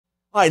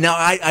All right, now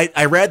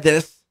I read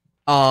this.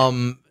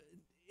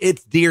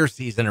 It's deer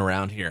season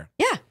around here.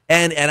 Yeah.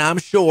 And I'm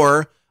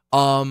sure,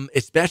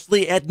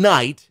 especially at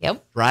night,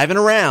 driving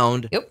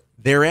around,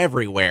 they're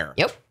everywhere.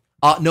 Yep.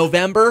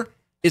 November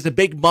is a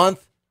big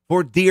month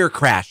for deer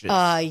crashes.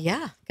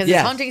 Yeah, because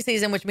it's hunting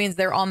season, which means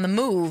they're on the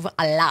move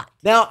a lot.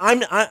 Now,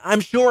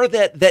 I'm sure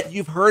that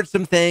you've heard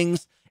some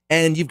things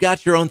and you've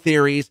got your own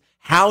theories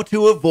how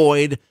to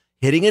avoid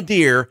hitting a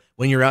deer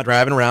when you're out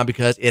driving around,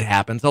 because it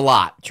happens a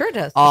lot. Sure it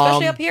does,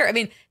 especially up here. I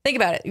mean, think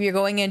about it. You're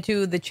going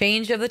into the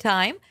change of the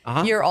time.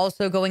 You're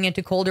also going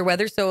into colder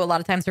weather, so a lot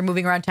of times they're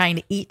moving around trying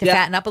to eat to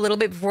fatten up a little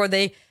bit before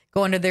they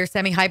go into their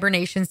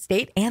semi-hibernation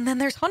state. And then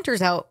there's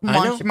hunters out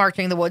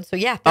marching the woods. So,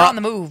 yeah, they're on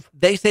the move.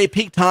 They say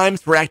peak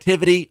times for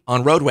activity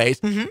on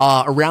roadways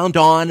around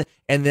dawn,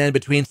 and then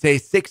between, say,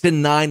 6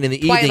 and 9 in the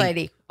evening.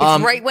 Twilighty.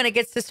 It's right when it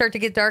gets to start to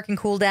get dark and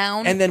cool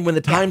down. And then when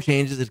the time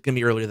changes, it's going to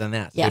be earlier than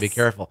that. So be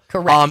careful.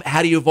 Correct.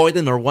 How do you avoid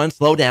them? Number one,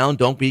 slow down.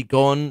 Don't be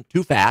going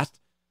too fast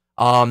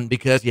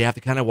because you have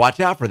to kind of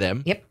watch out for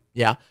them. Yep.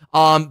 Yeah.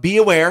 Be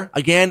aware.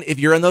 Again, if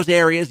you're in those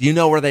areas, you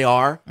know where they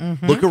are.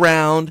 Look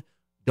around.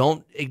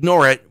 Don't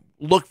ignore it.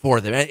 Look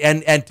for them.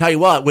 And tell you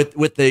what,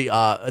 with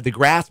the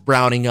grass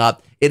browning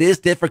up, it is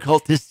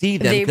difficult to see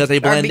them because they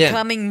blend in. They're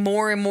becoming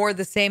more and more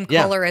the same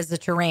color as the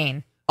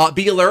terrain.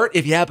 Be alert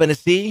if you happen to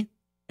see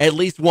at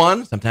least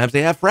one. Sometimes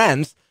they have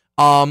friends.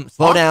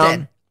 Slow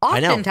down.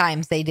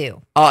 Oftentimes they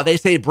do. They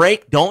say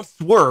brake, don't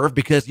swerve,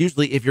 because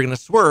usually if you're going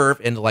to swerve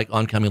into like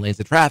oncoming lanes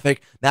of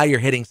traffic, now you're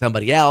hitting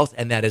somebody else,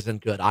 and that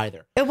isn't good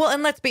either. Well,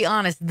 and let's be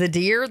honest, the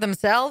deer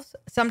themselves,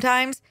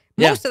 sometimes,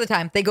 most of the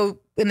time, they go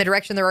in the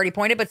direction they're already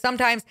pointed, but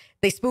sometimes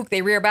they spook,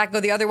 they rear back, go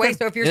the other way.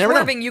 So if you're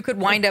swerving, you could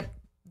wind up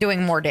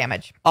doing more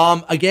damage.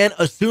 Again,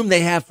 assume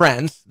they have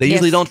friends. They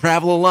usually don't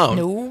travel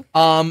alone.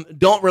 No.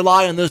 Don't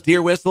rely on those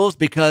deer whistles,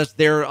 because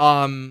there's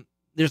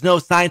no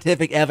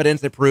scientific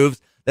evidence that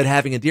proves that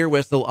having a deer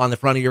whistle on the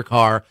front of your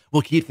car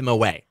will keep them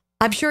away.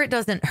 I'm sure it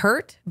doesn't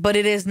hurt, but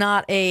it is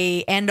not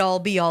a end-all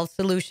be-all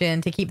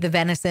solution to keep the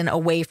venison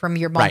away from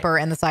your bumper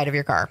and the side of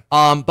your car.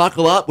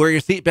 Buckle up, wear your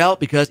seatbelt,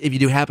 because if you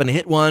do happen to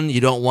hit one, you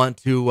don't want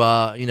to,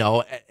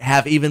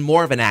 have even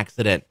more of an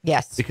accident.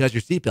 Yes. Because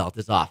your seatbelt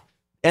is off.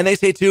 And they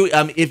say, too,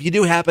 if you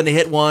do happen to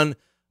hit one,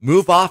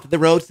 move off to the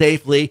road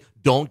safely.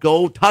 Don't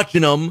go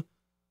touching them.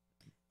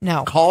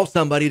 No. Call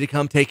somebody to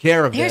come take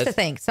care of Here's the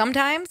thing.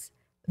 Sometimes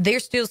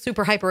they're still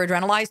super hyper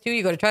adrenalized too.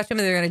 You go to touch them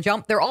and they're going to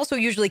jump. They're also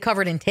usually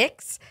covered in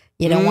ticks.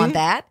 You don't want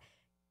that.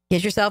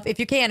 Get yourself, if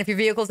you can, if your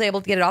vehicle's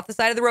able to get it off the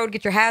side of the road,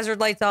 get your hazard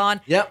lights on.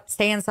 Yep.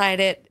 Stay inside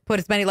it. Put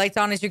as many lights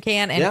on as you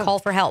can and call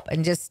for help,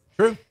 and just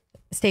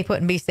stay put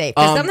and be safe.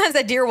 Because sometimes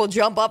that deer will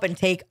jump up and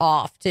take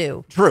off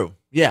too. True.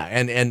 Yeah.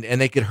 And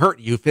they could hurt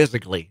you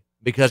physically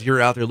because you're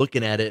out there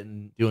looking at it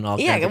and doing all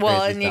kinds of crazy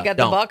and stuff. you got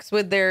the bucks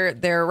with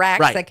their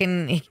racks that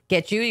can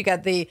get you. You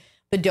got the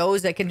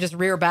does that can just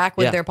rear back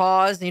with their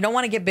paws. You don't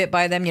want to get bit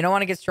by them. You don't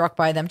want to get struck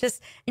by them. And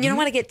you don't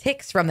want to get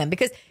ticks from them,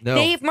 because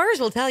Dave Mers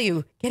will tell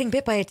you getting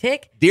bit by a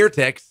tick, deer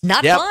ticks,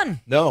 not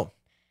fun. No,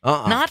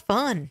 not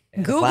fun.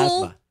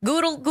 Google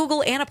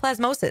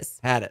anaplasmosis.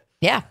 Had it.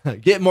 Yeah.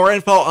 Get more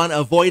info on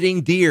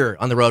avoiding deer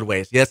on the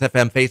roadways. Yes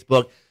FM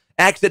Facebook,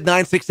 exit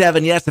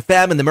 967 Yes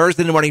FM, and the Mers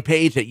in the Morning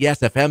page at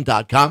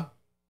yesfm.com.